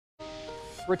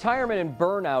Retirement and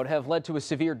burnout have led to a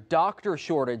severe doctor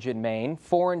shortage in Maine.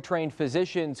 Foreign-trained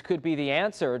physicians could be the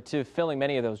answer to filling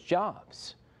many of those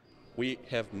jobs. We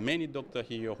have many doctors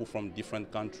here who from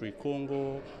different countries: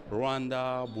 Congo,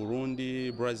 Rwanda,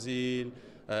 Burundi, Brazil,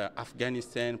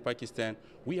 Afghanistan, Pakistan.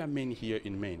 We are many here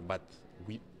in Maine, but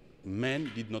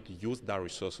men did not use their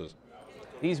resources.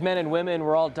 These men and women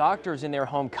were all doctors in their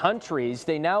home countries.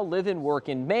 They now live and work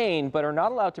in Maine, but are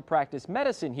not allowed to practice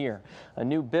medicine here. A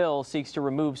new bill seeks to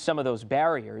remove some of those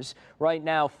barriers. Right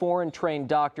now, foreign-trained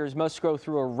doctors must go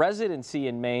through a residency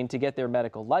in Maine to get their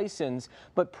medical license,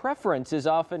 but preference is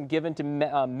often given to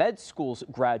med school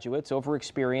graduates over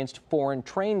experienced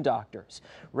foreign-trained doctors.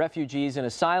 Refugees and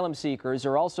asylum seekers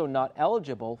are also not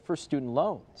eligible for student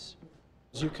loans.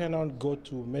 You cannot go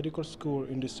to medical school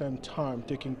in the same time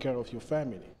taking care of your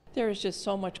family. There is just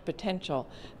so much potential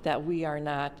that we are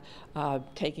not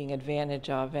taking advantage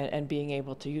of and being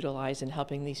able to utilize in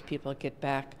helping these people get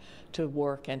back to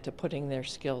work and to putting their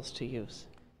skills to use.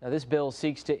 Now, this bill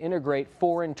seeks to integrate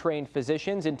foreign-trained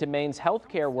physicians into Maine's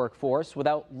healthcare workforce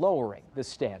without lowering the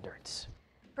standards.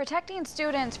 Protecting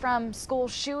students from school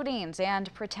shootings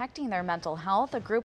and protecting their mental health, a group